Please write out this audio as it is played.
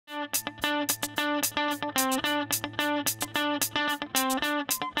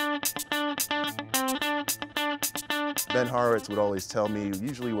Ben Horowitz would always tell me,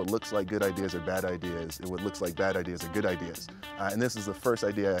 usually what looks like good ideas are bad ideas, and what looks like bad ideas are good ideas. And this is the first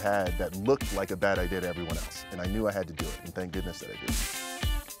idea I had that looked like a bad idea to everyone else. And I knew I had to do it, and thank goodness that I did.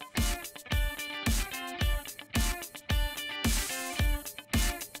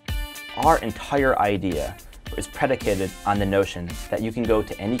 Our entire idea is predicated on the notion that you can go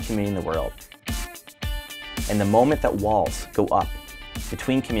to any community in the world, and the moment that walls go up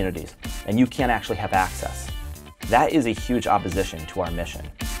between communities and you can't actually have access, that is a huge opposition to our mission.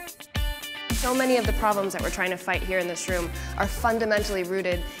 So many of the problems that we're trying to fight here in this room are fundamentally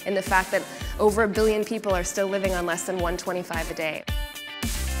rooted in the fact that over 1 billion people are still living on less than $1.25 a day.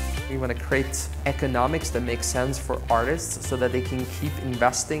 We want to create economics that makes sense for artists so that they can keep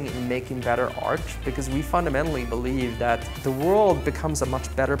investing in making better art, because we fundamentally believe that the world becomes a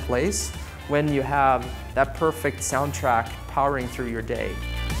much better place when you have that perfect soundtrack powering through your day.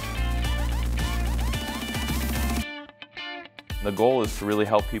 The goal is to really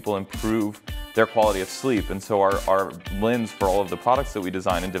help people improve their quality of sleep, and so our lens for all of the products that we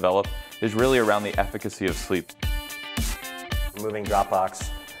design and develop is really around the efficacy of sleep. Moving Dropbox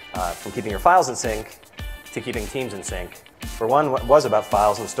from keeping your files in sync to keeping teams in sync, where one was about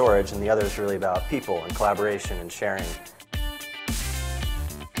files and storage and the other is really about people and collaboration and sharing.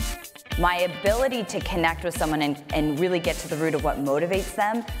 My ability to connect with someone and really get to the root of what motivates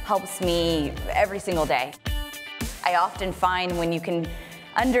them helps me every single day. I often find when you can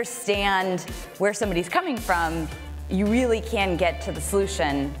understand where somebody's coming from, you really can get to the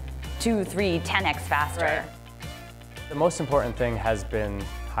solution 2, 3, 10x faster. Right. The most important thing has been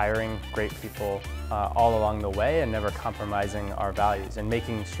hiring great people all along the way and never compromising our values, and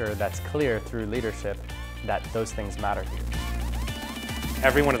making sure that's clear through leadership that those things matter here.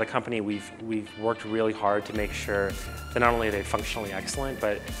 Everyone at the company, we've worked really hard to make sure that not only are they functionally excellent,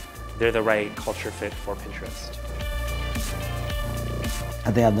 but they're the right culture fit for Pinterest.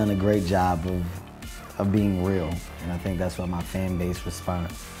 I think I've done a great job of being real, and I think that's what my fan base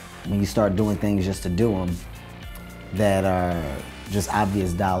responds. When you start doing things just to do them that are just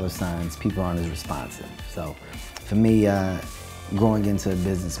obvious dollar signs, people aren't as responsive. So for me, growing into a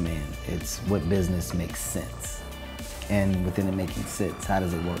businessman, it's what business makes sense. And within it making sense, how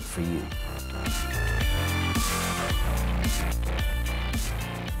does it work for you?